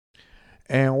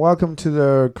And welcome to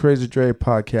the Crazy Dre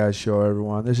podcast show,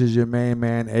 everyone. This is your main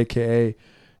man, aka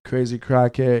Crazy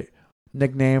Crockett,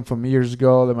 nickname from years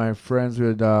ago that my friends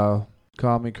would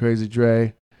call me Crazy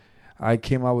Dre. I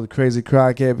came up with Crazy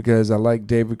Crockett because I like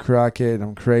David Crockett and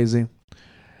I'm crazy.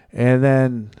 And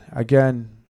then again,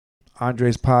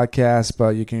 Andre's podcast,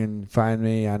 but you can find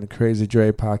me on the Crazy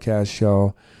Dre podcast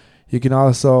show. You can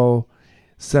also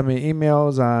send me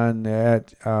emails on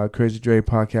at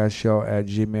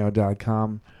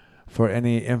crazydrepodcastshow@gmail.com for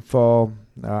any info.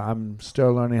 I'm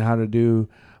still learning how to do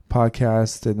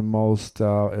podcasts in the most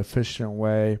efficient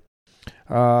way.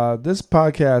 This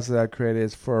podcast that I created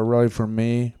is for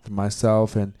me, for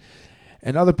myself, and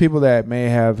other people that may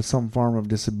have some form of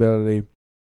disability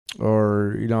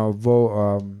or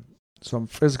some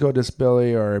physical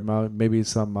disability or maybe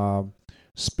some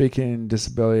speaking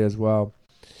disability as well.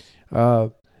 Uh,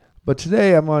 but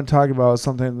today I'm going to talk about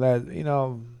something that,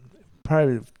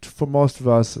 probably for most of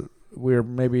us, we're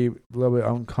maybe a little bit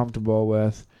uncomfortable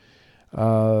with.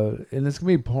 And it's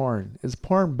going to be porn. Is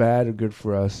porn bad or good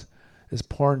for us? Is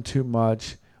porn too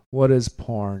much? What is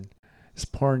porn? Is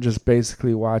porn just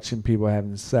basically watching people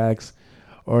having sex?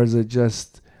 Or is it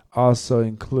just also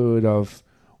include of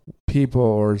people,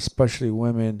 or especially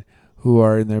women, who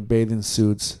are in their bathing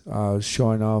suits,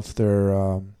 showing off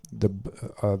their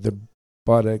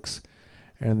buttocks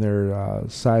and their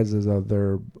sizes of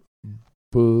their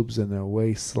boobs and their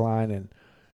waistline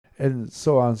and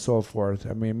so on and so forth.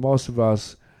 I mean, most of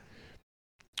us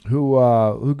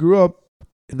who grew up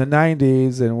in the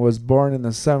 90s and was born in the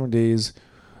 70s,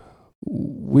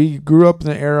 we grew up in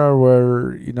an era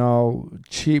where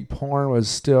cheap porn was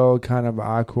still kind of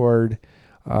awkward.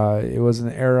 It was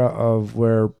an era of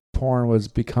where porn was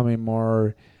becoming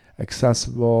more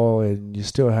accessible, and you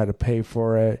still had to pay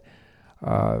for it.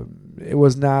 It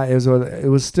was not. It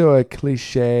was still a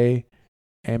cliche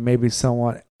and maybe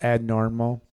somewhat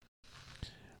abnormal.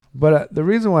 But the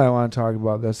reason why I want to talk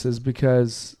about this is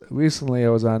because recently I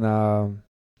was on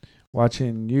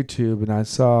watching YouTube and I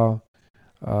saw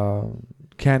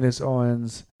Candace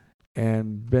Owens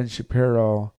and Ben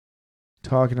Shapiro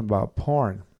talking about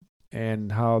porn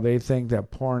and how they think that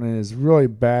porn is really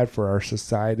bad for our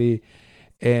society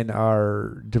and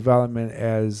our development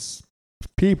as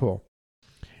people.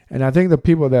 And I think the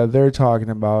people that they're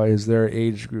talking about is their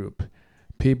age group.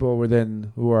 People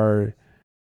who are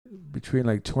between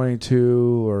like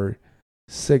 22 or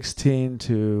 16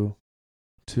 to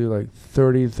like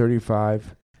 30,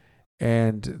 35.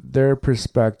 And their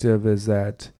perspective is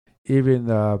that even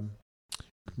the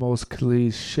most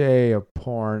cliche of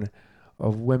porn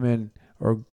of women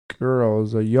or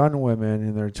girls or young women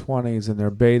in their 20s in their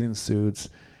bathing suits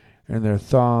and their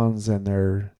thongs and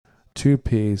their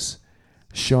two-piece,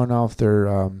 showing off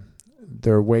their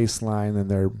waistline and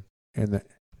their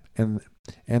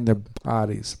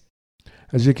bodies.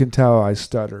 As you can tell, I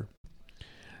stutter.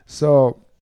 So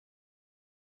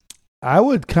I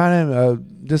would kind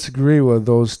of disagree with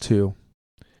those two.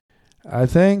 I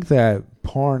think that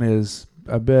porn is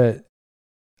a bit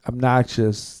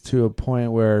obnoxious to a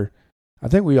point where I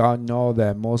think we all know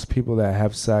that most people that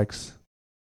have sex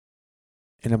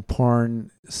in a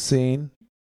porn scene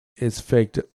is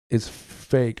faked. It's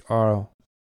fake all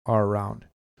around.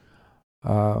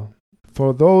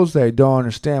 For those that don't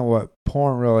understand what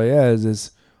porn really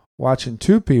is watching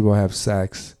two people have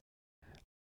sex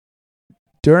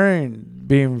during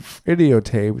being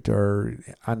videotaped or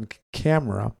on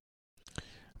camera.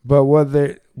 But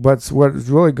what's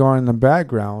really going in the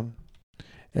background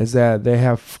is that they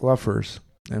have fluffers,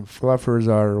 and fluffers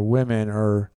are women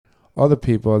or other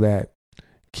people that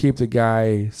keep the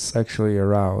guy sexually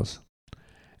aroused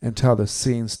until the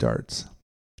scene starts.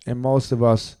 And most of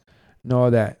us know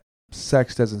that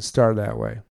sex doesn't start that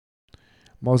way.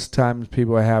 Most times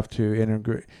people have to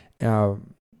integrate,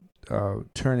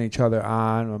 turn each other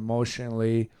on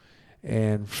emotionally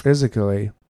and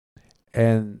physically,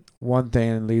 and one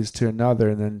thing leads to another,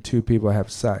 and then two people have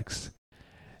sex.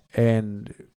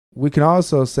 And we can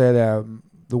also say that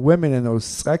the women in those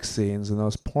sex scenes, in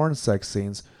those porn sex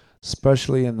scenes,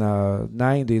 especially in the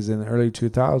 90s and early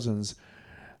 2000s,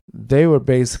 they were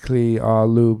basically all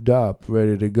lubed up,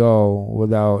 ready to go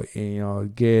without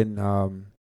getting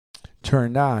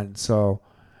turned on. So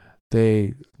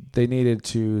they needed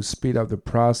to speed up the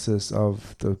process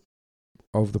of the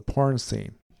porn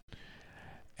scene.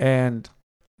 And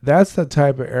that's the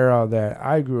type of era that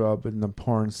I grew up in, the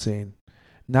porn scene.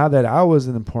 Not that I was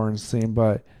in the porn scene,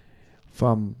 but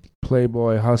from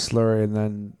Playboy, Hustler, and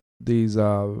then these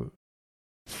videos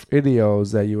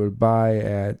that you would buy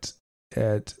at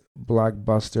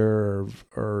Blockbuster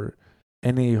or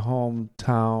any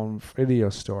hometown video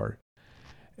store.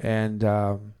 And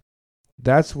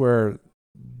that's where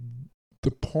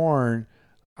the porn,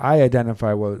 I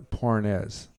identify what porn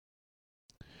is.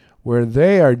 Where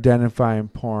they are identifying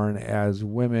porn as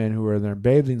women who are in their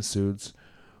bathing suits,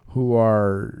 who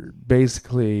are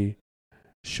basically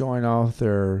showing off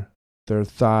their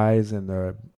thighs and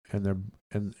their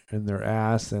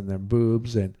ass and their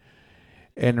boobs, and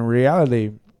in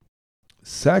reality,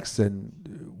 sex and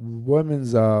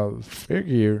women's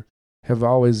figure have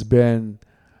always been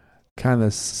kind of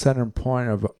the center point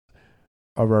of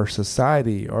our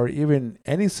society, or even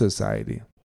any society.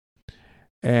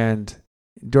 And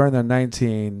during the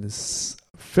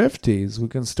 1950s, we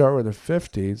can start with the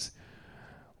 50s,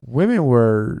 women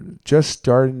were just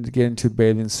starting to get into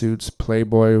bathing suits.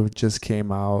 Playboy just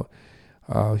came out.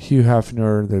 Hugh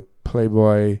Hefner, the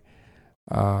Playboy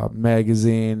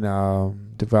magazine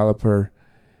developer,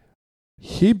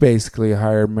 he basically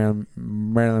hired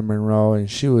Marilyn Monroe, and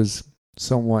she was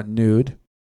somewhat nude.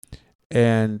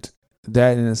 And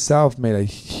that in itself made a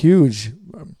huge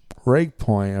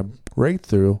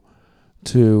breakthrough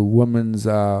to women's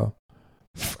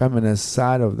feminist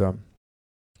side of them.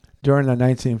 During the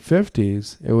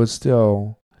 1950s, it was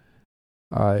still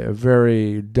a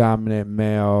very dominant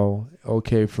male,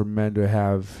 okay for men to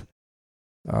have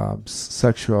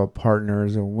sexual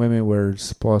partners, and women were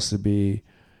supposed to be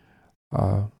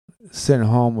sitting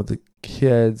home with the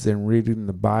kids and reading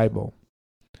the Bible.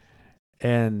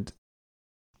 And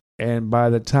by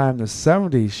the time the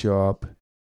 70s show up,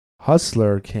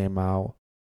 Hustler came out,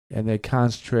 and they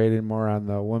concentrated more on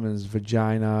the woman's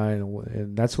vagina,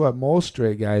 and that's what most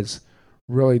straight guys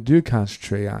really do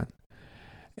concentrate on.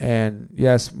 And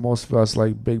yes, most of us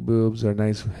like big boobs or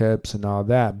nice hips and all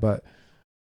that, but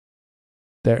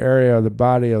the area of the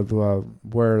body of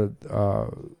where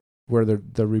the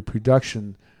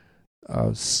reproduction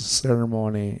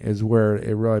ceremony is where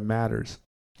it really matters.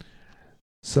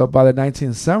 So by the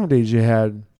 1970s, you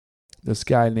had this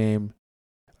guy named,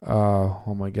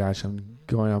 oh my gosh, I'm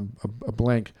going on a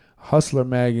blank, Hustler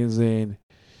magazine.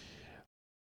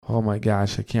 Oh my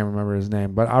gosh, I can't remember his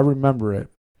name, but I remember it.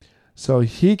 So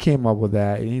he came up with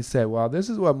that, and he said, well, this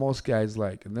is what most guys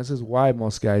like, and this is why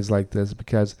most guys like this,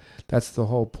 because that's the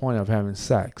whole point of having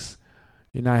sex.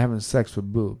 You're not having sex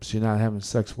with boobs. You're not having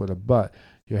sex with a butt.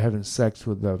 You're having sex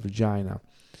with the vagina.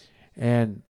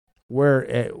 And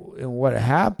what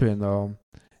happened, though,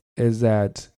 is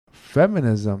that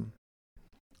feminism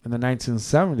in the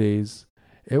 1970s,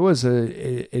 it was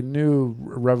a new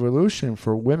revolution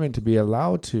for women to be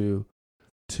allowed to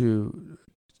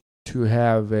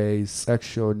have a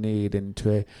sexual need and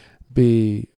to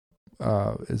be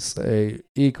a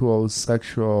equal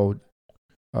sexual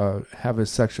have a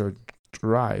sexual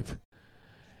drive,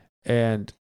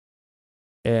 and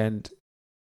a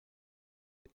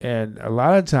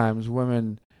lot of times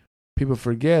people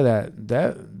forget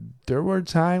that there were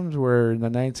times where in the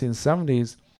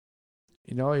 1970s,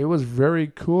 it was very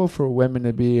cool for women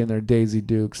to be in their Daisy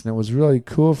Dukes, and it was really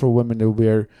cool for women to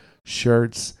wear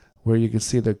shirts where you could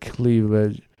see the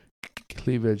cleavage,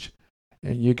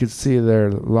 and you could see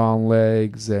their long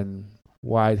legs and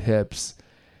wide hips,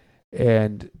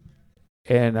 and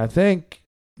I think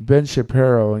Ben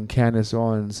Shapiro and Candace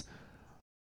Owens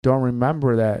don't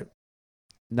remember that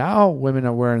now women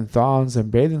are wearing thongs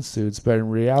and bathing suits, but in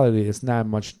reality, it's not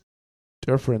much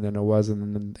different than it was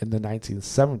in the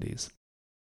 1970s.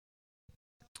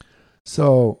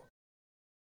 So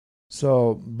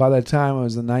by the time it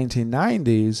was the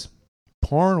 1990s,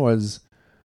 porn was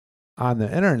on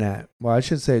the internet. Well, I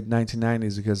should say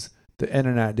 1990s because the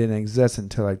internet didn't exist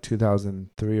until like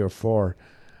 2003 or 4.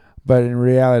 But in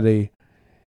reality,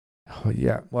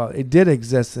 it did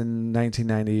exist in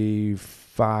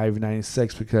 1995,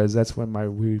 96 because that's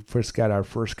when we first got our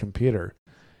first computer,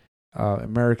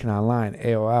 American Online,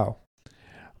 AOL.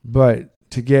 But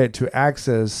to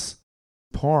access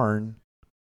porn,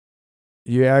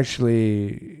 you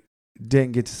actually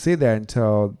didn't get to see that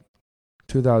until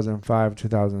 2005,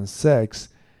 2006,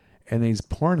 and these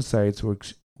porn sites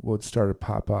would start to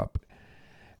pop up,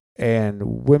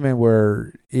 and women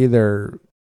were either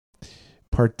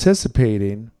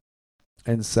participating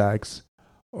in sex,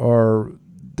 or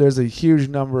there's a huge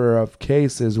number of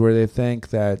cases where they think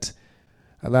that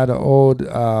a lot of old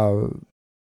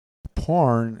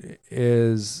porn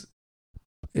is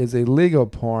illegal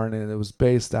porn, and it was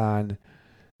based on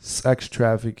sex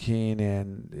trafficking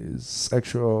and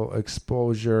sexual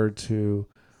exposure to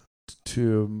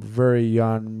very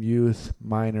young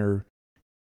minor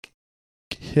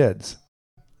kids.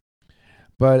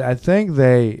 But I think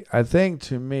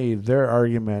to me their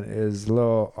argument is a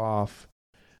little off,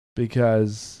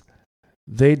 because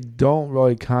they don't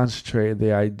really concentrate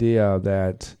the idea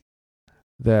that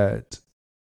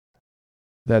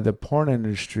the porn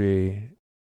industry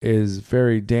is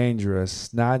very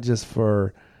dangerous, not just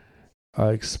for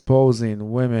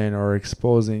exposing women or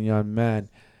exposing young men,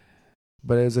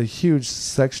 but there's a huge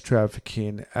sex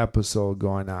trafficking episode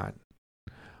going on.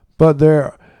 But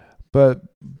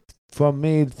for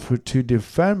me to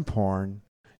defend porn,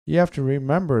 you have to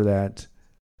remember that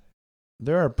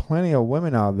there are plenty of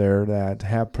women out there that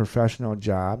have professional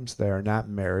jobs, that are not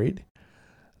married,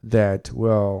 that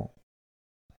will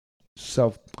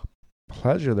self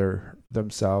pleasure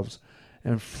themselves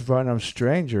in front of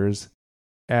strangers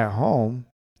at home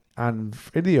on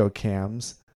video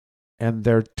cams, and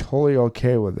they're totally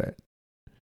okay with it.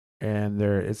 And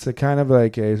it's a kind of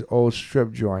like a old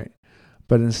strip joint,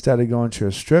 but instead of going to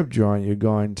a strip joint, you're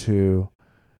going to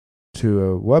a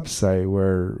website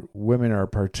where women are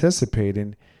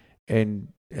participating in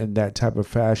that type of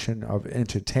fashion of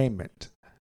entertainment.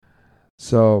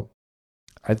 So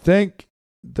I think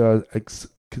the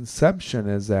conception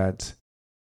is that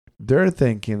they're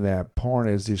thinking that porn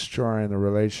is destroying the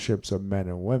relationships of men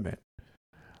and women.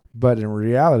 But in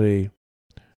reality,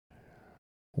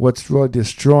 what's really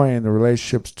destroying the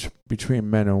relationships between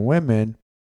men and women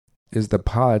is the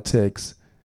politics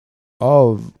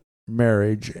of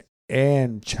marriage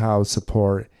and child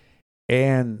support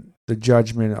and the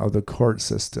judgment of the court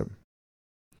system.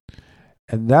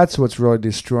 And that's what's really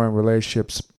destroying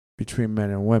relationships between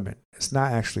men and women. It's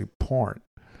not actually porn.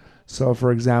 So,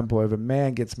 for example, if a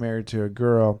man gets married to a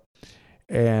girl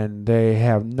and they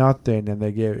have nothing, and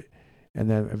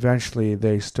then eventually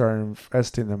they start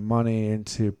investing the money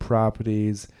into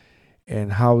properties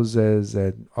and houses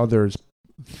and other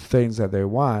things that they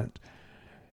want,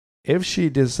 if she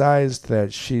decides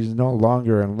that she's no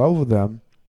longer in love with them,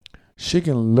 she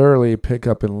can literally pick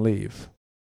up and leave.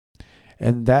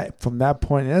 And that from that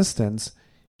point in instance,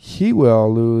 he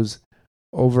will lose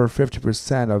over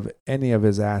 50% of any of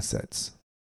his assets.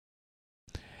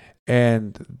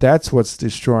 And that's what's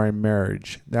destroying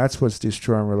marriage. That's what's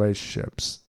destroying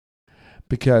relationships.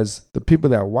 Because the people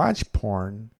that watch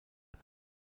porn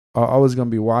are always going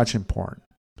to be watching porn.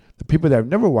 The people that have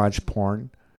never watched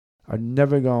porn are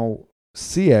never going to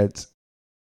see it.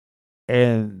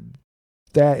 And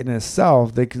that in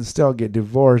itself, they can still get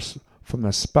divorced from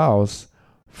the spouse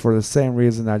for the same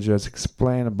reason I just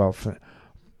explained about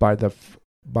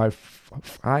by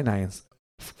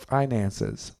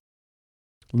finances,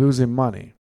 losing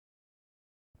money.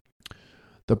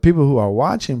 The people who are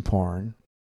watching porn,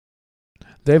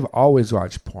 they've always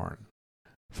watched porn.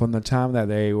 From the time that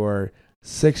they were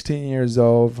 16 years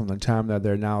old, from the time that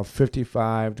they're now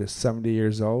 55 to 70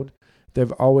 years old,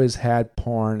 they've always had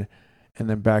porn in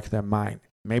the back of their mind.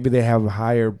 Maybe they have a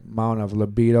higher amount of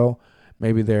libido.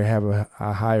 Maybe they have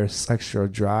a higher sexual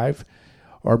drive.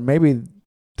 Or maybe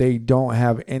they don't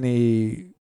have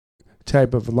any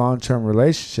type of long-term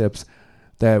relationships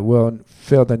that will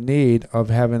feel the need of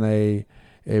having a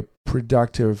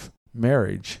productive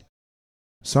marriage.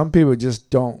 Some people just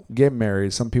don't get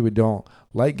married. Some people don't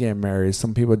like getting married.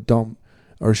 Some people don't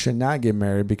or should not get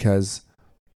married because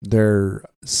their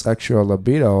sexual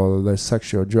libido or their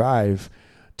sexual drive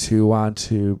to want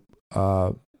to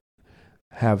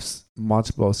have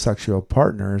multiple sexual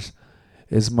partners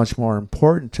is much more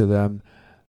important to them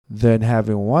than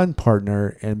having one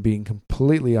partner and being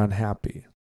completely unhappy.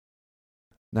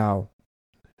 Now,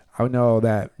 I know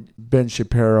that Ben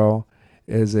Shapiro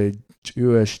is a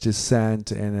Jewish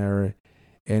descent and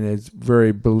is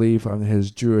very belief on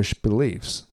his Jewish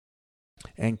beliefs.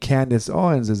 And Candace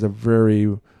Owens is a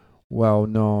very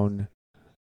well-known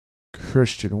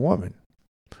Christian woman.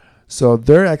 So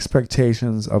their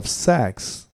expectations of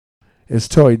sex is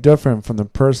totally different from the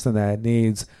person that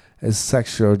needs a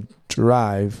sexual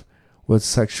drive with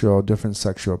different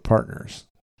sexual partners.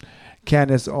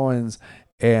 Candace Owens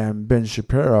and Ben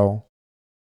Shapiro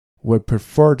would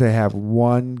prefer to have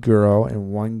one girl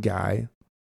and one guy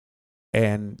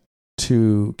and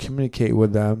to communicate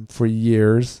with them for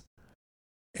years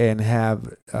and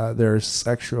have their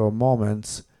sexual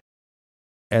moments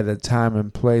at a time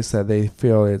and place that they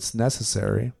feel it's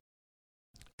necessary.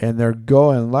 And their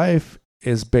goal in life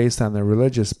is based on their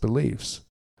religious beliefs.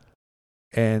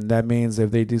 And that means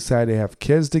if they decide to have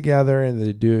kids together and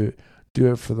they do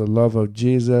it for the love of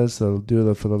Jesus, they'll do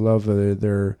it for the love of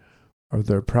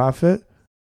their prophet,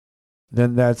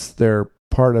 then that's their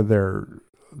part of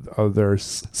their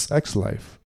sex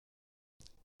life.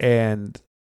 And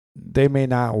they may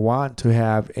not want to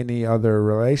have any other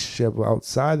relationship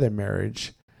outside their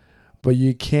marriage, but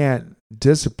you can't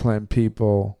discipline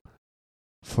people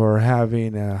for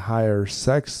having a higher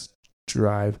sex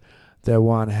drive that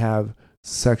want to have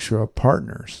sexual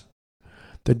partners.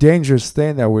 The dangerous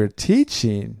thing that we're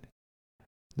teaching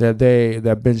that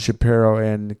Ben Shapiro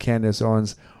and Candace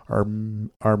Owens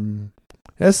are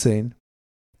missing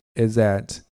is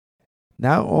that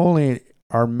not only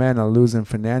are men losing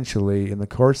financially in the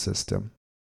court system,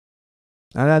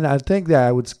 and I think that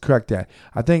I would correct that.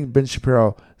 I think Ben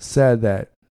Shapiro said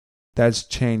that that's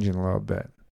changing a little bit,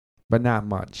 but not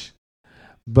much.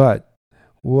 But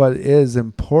what is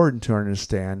important to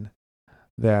understand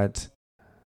that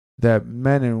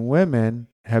men and women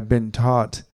have been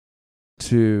taught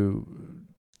to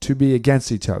be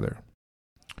against each other.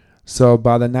 So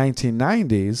by the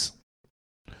 1990s,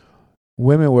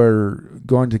 women were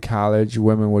going to college,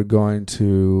 women were going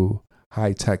to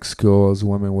high-tech schools,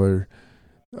 women were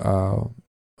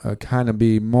kind of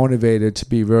be motivated to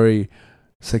be very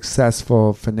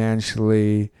successful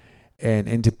financially and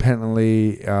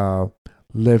independently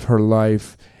live her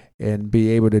life and be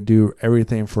able to do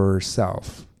everything for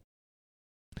herself.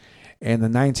 In the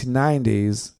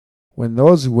 1990s, when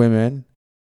those women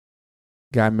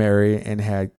got married and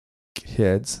had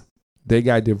kids, they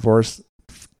got divorced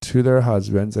to their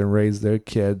husbands and raised their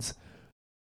kids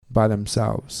by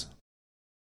themselves.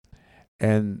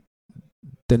 And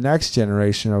the next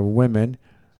generation of women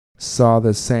saw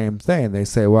the same thing. They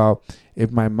say, well,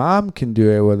 if my mom can do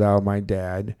it without my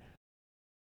dad,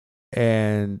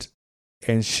 and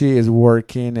she is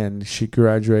working and she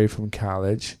graduated from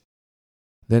college,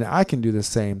 then I can do the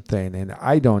same thing, and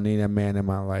I don't need a man in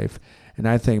my life. And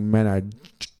I think men are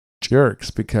jerks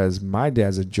because my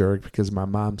dad's a jerk because my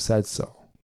mom said so.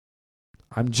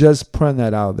 I'm just putting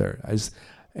that out there.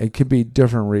 It could be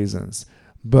different reasons,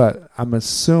 but I'm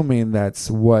assuming that's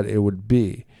what it would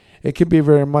be. It could be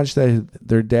very much that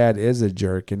their dad is a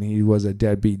jerk and he was a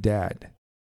deadbeat dad.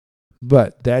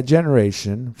 But that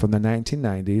generation from the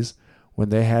 1990s, when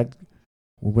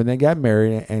they got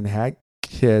married and had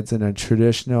kids in a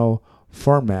traditional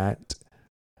format,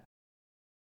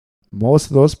 most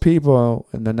of those people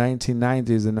in the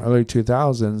 1990s and early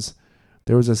 2000s,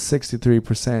 there was a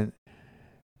 63%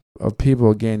 of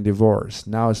people getting divorced.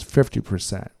 Now it's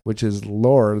 50%, which is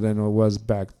lower than it was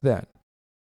back then.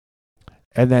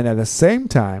 And then at the same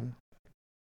time,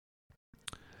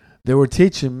 they were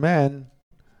teaching men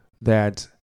that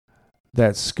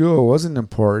school wasn't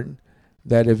important,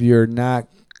 that if you're not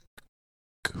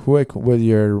quick with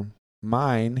your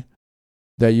mind,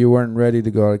 that you weren't ready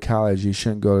to go to college, you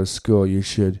shouldn't go to school. You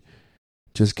should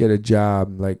just get a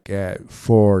job like at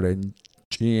Ford and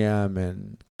GM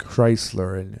and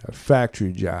Chrysler and a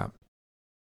factory job.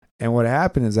 And what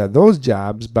happened is that those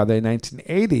jobs, by the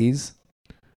 1980s,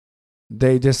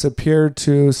 they disappeared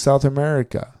to South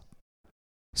America.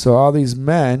 So all these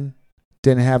men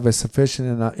didn't have a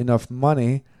sufficient enough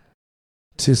money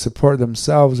to support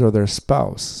themselves or their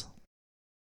spouse.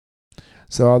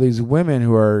 So all these women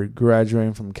who are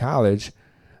graduating from college,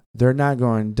 they're not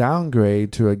going to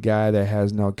downgrade to a guy that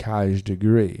has no college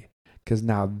degree, because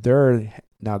now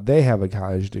they have a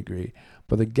college degree,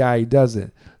 but the guy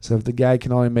doesn't. So if the guy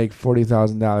can only make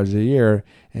 $40,000 a year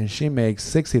and she makes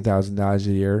 $60,000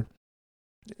 a year,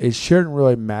 it shouldn't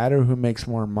really matter who makes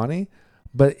more money,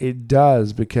 but it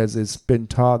does, because it's been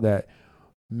taught that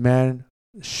men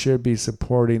should be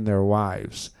supporting their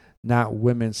wives, not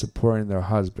women supporting their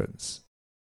husbands.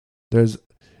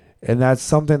 And that's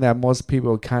something that most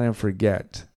people kind of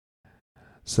forget.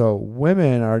 So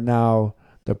women are now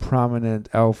the prominent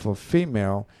alpha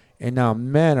female, and now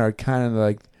men are kind of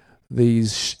like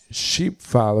these sheep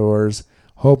followers,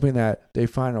 hoping that they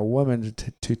find a woman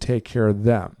to take care of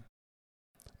them.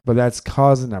 But that's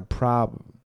causing a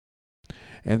problem.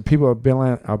 And people are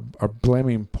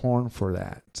blaming porn for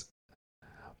that.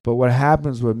 But what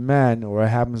happens with men, or what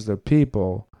happens to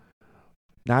people,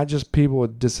 not just people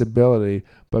with disability,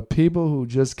 but people who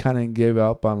just kind of give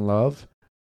up on love,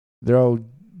 they'll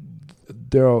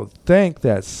think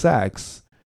that sex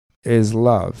is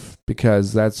love,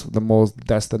 because that's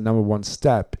the number one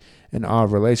step in all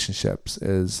relationships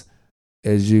is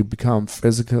you become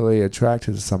physically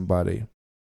attracted to somebody.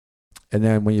 And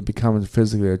then when you become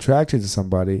physically attracted to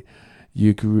somebody,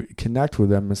 you can connect with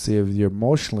them and see if you're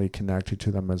emotionally connected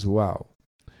to them as well.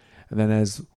 And then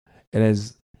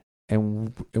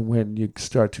and when you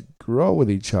start to grow with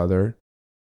each other,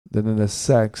 then the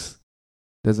sex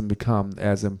doesn't become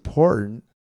as important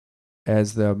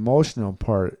as the emotional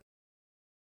part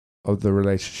of the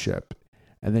relationship.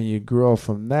 And then you grow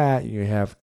from that, you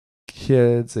have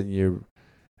kids, and you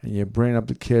bring up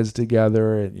the kids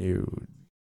together, and you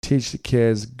teach the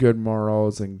kids good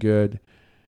morals and good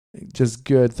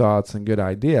thoughts and good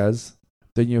ideas.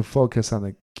 Then you focus on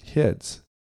the kids.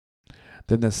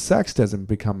 then the sex doesn't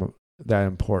become that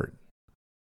important.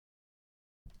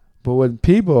 But when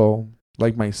people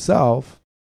like myself,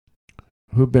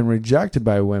 who've been rejected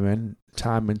by women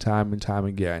time and time and time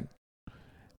again,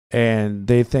 and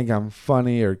they think I'm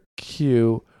funny or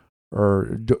cute,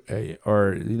 or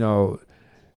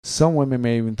some women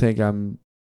may even think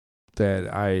that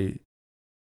I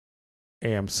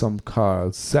am some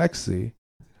called sexy,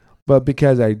 but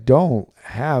because I don't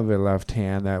have a left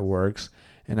hand that works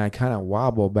and I kind of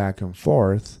wobble back and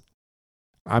forth,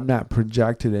 I'm not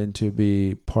projected into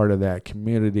be part of that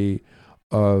community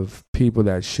of people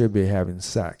that should be having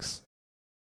sex.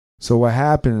 So what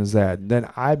happens is that then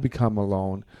I become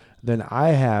alone, then I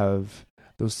have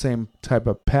those same type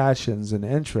of passions and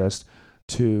interests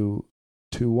to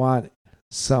want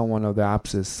someone of the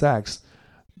opposite sex,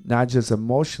 not just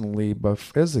emotionally, but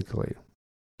physically.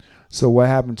 So what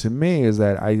happened to me is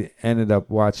that I ended up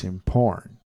watching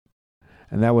porn.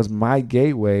 And that was my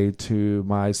gateway to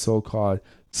my so-called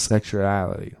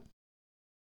sexuality,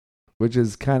 which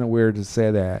is kind of weird to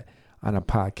say that on a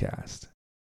podcast.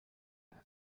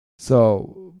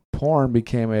 So porn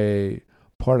became a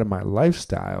part of my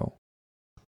lifestyle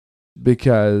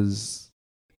because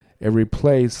it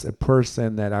replaced a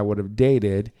person that I would have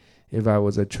dated if I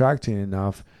was attracting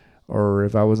enough, or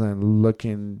if I wasn't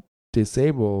looking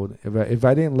disabled. If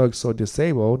I didn't look so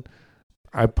disabled,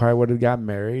 I probably would have got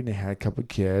married and had a couple of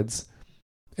kids,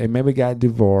 and maybe got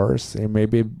divorced, and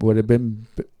maybe would have been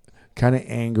kind of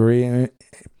angry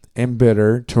and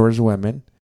bitter towards women.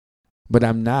 But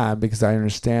I'm not, because I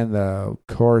understand the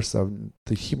course of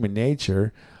the human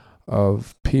nature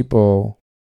of people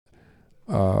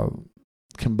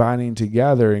combining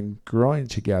together and growing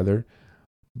together.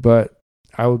 But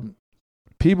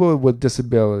people with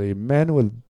disability, men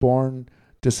with born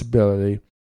disability,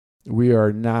 we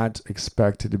are not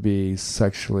expected to be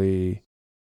sexually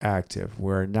active.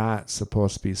 We're not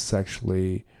supposed to be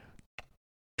sexually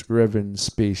driven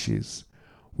species.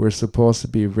 We're supposed to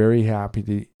be very happy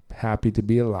to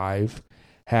be alive,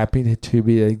 happy to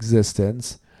be in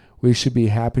existence. We should be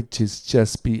happy to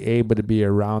just be able to be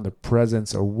around the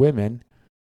presence of women,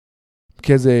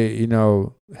 because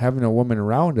having a woman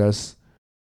around us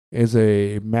is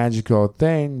a magical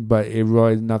thing, but it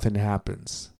really nothing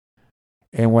happens.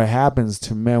 And what happens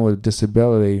to men with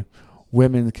disability,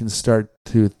 women can start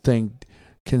to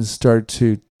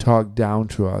talk down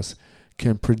to us,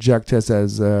 can project us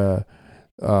as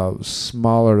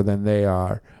smaller than they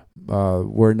are.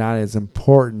 We're not as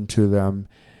important to them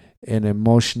in an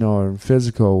emotional and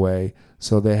physical way,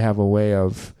 so they have a way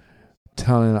of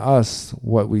telling us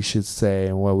what we should say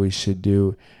and what we should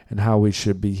do and how we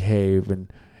should behave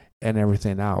and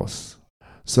everything else.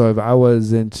 So if I was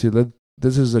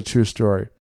this is a true story.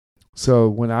 So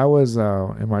when I was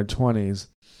in my 20s,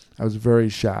 I was very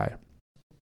shy.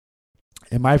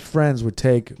 And my friends would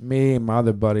take me and my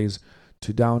other buddies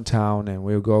to downtown, and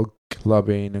we would go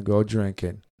clubbing and go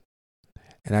drinking.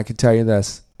 And I can tell you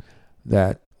this,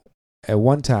 that at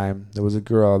one time, there was a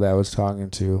girl that I was talking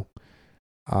to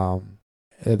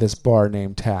at this bar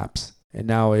named Taps. And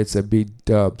now it's a Beat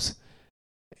Dubs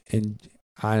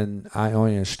on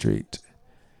Ionia Street.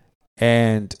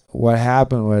 And what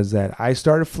happened was that I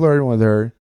started flirting with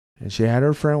her, and she had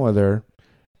her friend with her,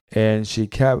 and she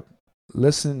kept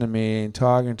listening to me and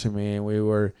talking to me, and we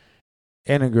were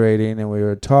integrating and we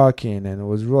were talking, and it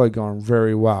was really going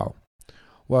very well.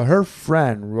 Well, her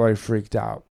friend really freaked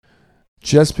out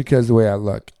just because of the way I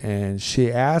look, and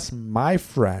she asked my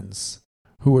friends,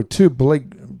 who were two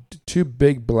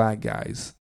big black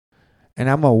guys, and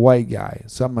I'm a white guy,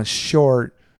 so I'm a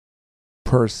short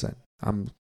person.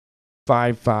 I'm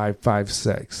 5'5",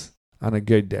 5'6" on a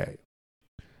good day.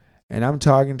 And I'm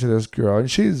talking to this girl, and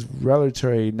she's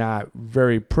relatively not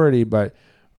very pretty, but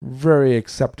very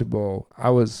acceptable. I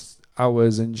was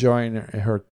enjoying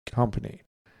her company.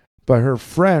 But her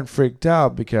friend freaked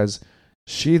out because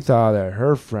she thought that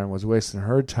her friend was wasting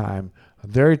their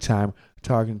time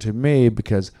talking to me,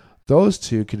 because those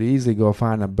two could easily go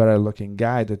find a better looking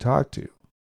guy to talk to.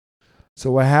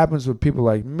 So what happens with people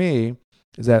like me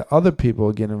is that other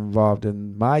people get involved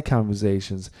in my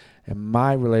conversations and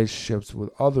my relationships with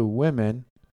other women,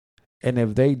 and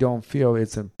if they don't feel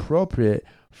it's appropriate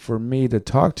for me to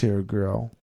talk to a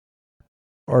girl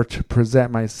or to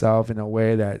present myself in a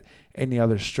way that any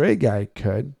other straight guy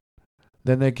could,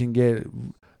 then they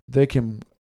can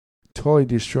totally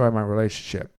destroy my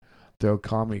relationship. They'll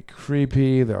call me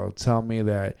creepy. They'll tell me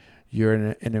that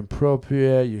you're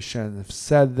inappropriate. You shouldn't have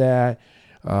said that.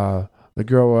 The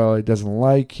girl really doesn't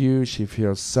like you. She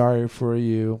feels sorry for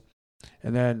you.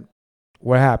 And then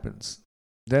what happens?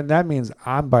 Then that means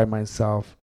I'm by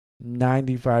myself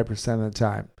 95% of the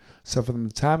time. So from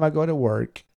the time I go to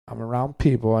work, I'm around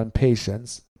people and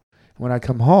patients. When I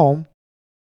come home,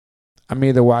 I'm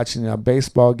either watching a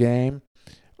baseball game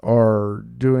or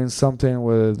doing something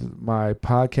with my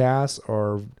podcast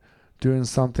or doing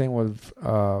something with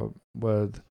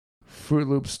Fruit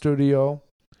Loop Studio,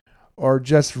 or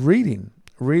just reading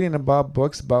about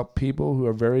books about people who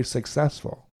are very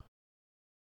successful.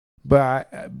 But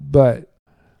that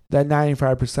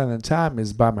 95% of the time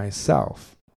is by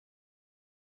myself.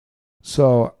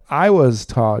 So I was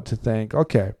taught to think,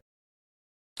 okay,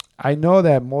 I know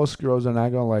that most girls are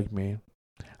not going to like me.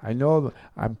 I know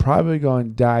I'm probably going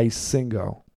to die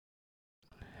single.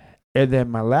 And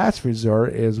then my last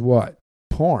resort is what?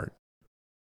 Porn.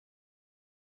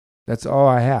 That's all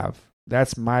I have.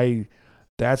 That's my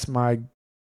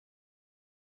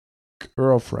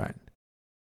girlfriend.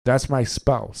 That's my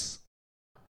spouse.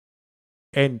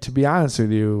 And to be honest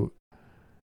with you,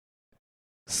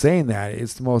 saying that,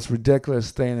 it's the most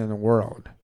ridiculous thing in the world.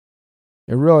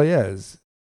 It really is.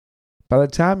 By the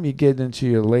time you get into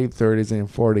your late 30s and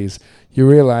 40s, you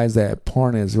realize that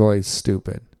porn is really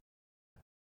stupid.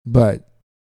 But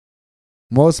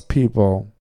most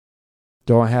people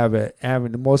don't have an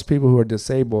avenue. Most people who are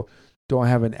disabled don't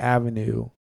have an avenue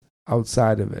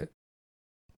outside of it.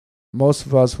 Most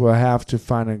of us will have to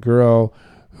find a girl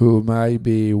who might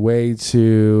be way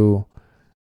too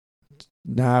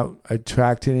not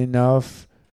attractive enough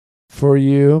for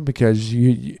you, because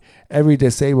every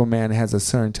disabled man has a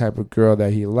certain type of girl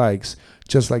that he likes,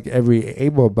 just like every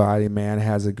able-bodied man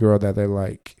has a girl that they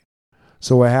like.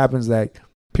 So what happens is that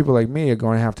people like me are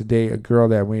going to have to date a girl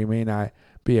that we may not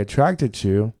be attracted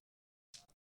to,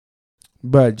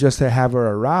 but just to have her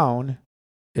around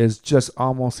is just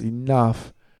almost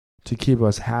enough to keep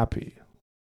us happy.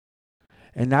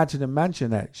 And not to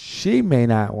mention that she may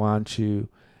not want you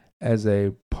as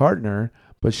a partner,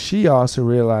 but she also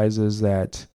realizes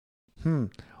that, well,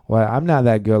 I'm not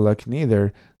that good looking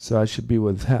either, so I should be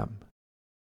with him.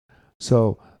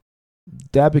 So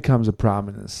that becomes a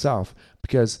problem in itself,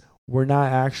 because we're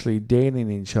not actually dating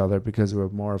each other because we're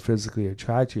more physically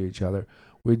attracted to each other.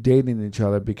 We're dating each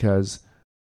other because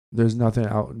there's nothing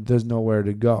out, there's nowhere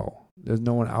to go. There's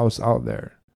no one else out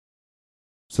there.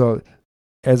 So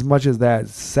as much as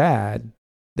that's sad,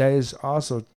 that is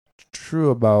also true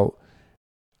about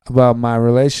my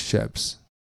relationships.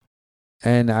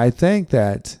 And I think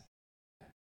that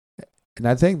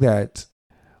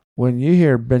when you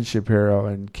hear Ben Shapiro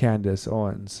and Candace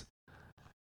Owens,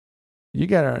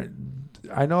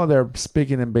 I know they're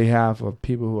speaking in behalf of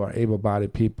people who are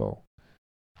able-bodied people,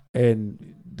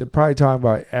 and they're probably talking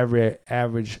about every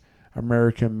average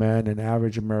American man and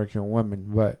average American woman,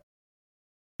 but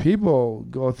people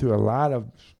go through a lot of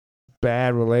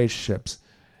bad relationships.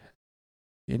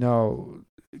 You know,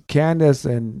 Candace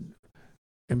and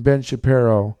Ben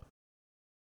Shapiro,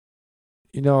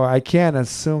 I can't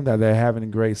assume that they're having a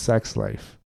great sex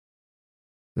life.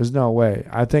 There's no way.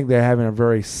 I think they're having a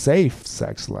very safe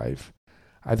sex life.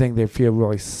 I think they feel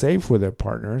really safe with their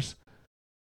partners.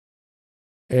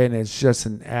 And it's just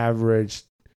an average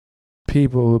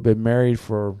people who've been married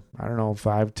for,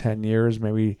 5-10 years.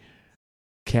 Maybe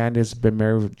Candace has been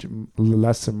married for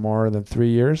less than more than 3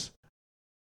 years.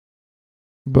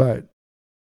 But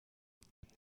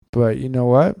you know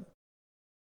what?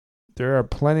 There are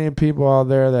plenty of people out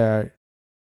there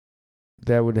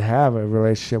that would have a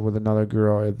relationship with another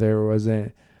girl if there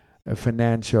wasn't a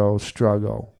financial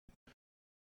struggle.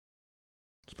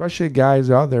 Especially guys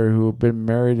out there who've been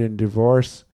married and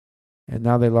divorced and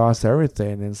now they lost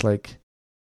everything. And it's like,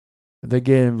 if they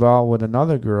get involved with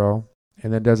another girl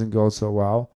and it doesn't go so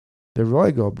well, they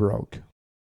really go broke.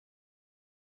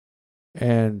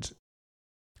 And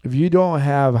if you don't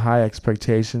have high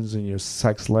expectations in your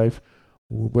sex life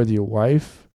with your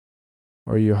wife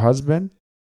or your husband,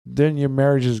 then your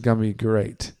marriage is going to be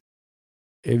great.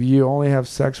 If you only have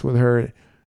sex with her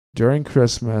during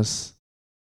Christmas,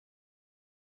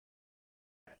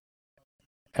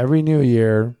 every New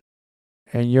Year,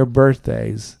 and your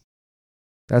birthdays,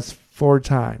 that's 4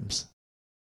 times.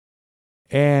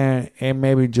 And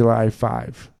maybe July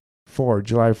 4th,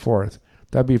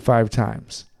 that'd be 5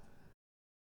 times.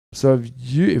 So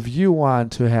if you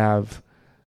want to have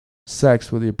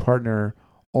sex with your partner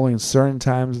only in certain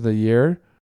times of the year,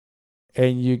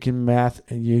 and you can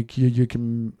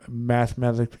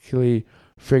mathematically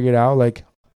figure it out, like,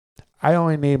 I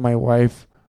only need my wife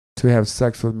to have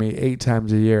sex with me 8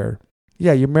 times a year.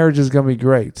 Yeah, your marriage is going to be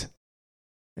great.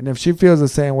 And if she feels the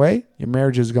same way, your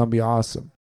marriage is going to be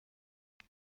awesome.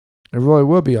 It really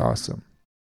will be awesome.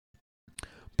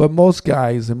 But most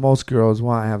guys and most girls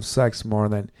want to have sex more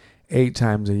than 8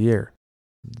 times a year.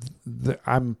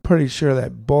 I'm pretty sure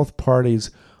that both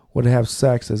parties would have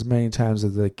sex as many times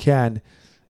as they can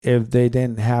if they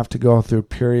didn't have to go through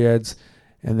periods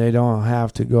and they don't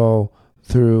have to go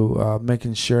through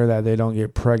making sure that they don't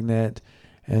get pregnant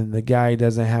and the guy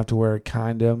doesn't have to wear a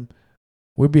condom.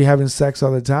 We'd be having sex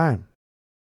all the time.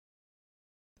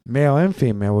 Male and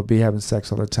female would be having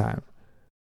sex all the time.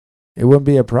 It wouldn't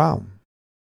be a problem.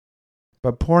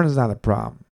 But porn is not a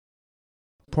problem.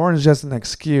 Porn is just an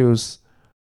excuse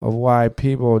of why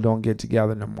people don't get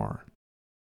together no more.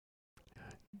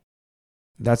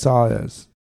 That's all it is.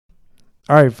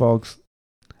 All right, folks.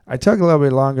 I took a little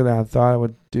bit longer than I thought I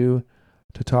would do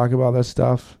to talk about this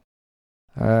stuff.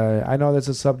 I know that's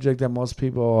a subject that most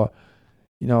people,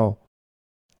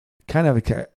 kind of,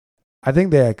 I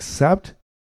think they accept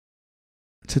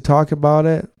to talk about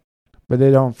it, but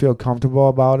they don't feel comfortable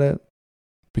about it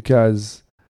because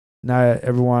not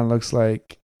everyone looks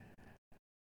like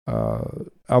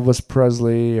Elvis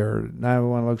Presley, or not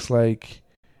everyone looks like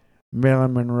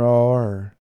Marilyn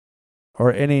Monroe,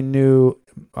 or any new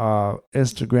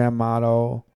Instagram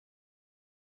model.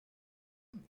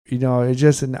 It's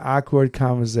just an awkward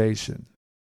conversation.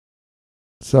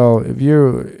 So if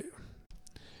you're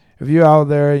out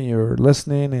there and you're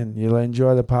listening and you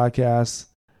enjoy the podcast,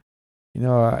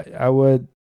 I would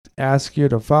ask you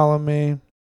to follow me.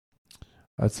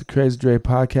 It's the Crazy Dre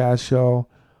Podcast Show.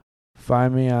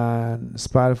 Find me on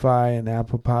Spotify and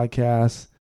Apple Podcasts.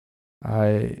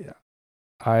 I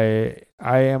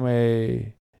am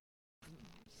a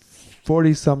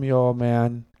 40-some-year-old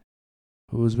man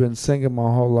who's been single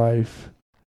my whole life.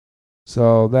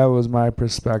 So that was my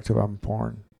perspective on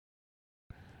porn.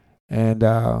 And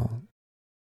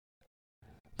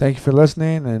thank you for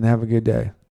listening and have a good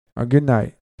day. Or good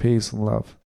night. Peace and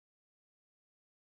love.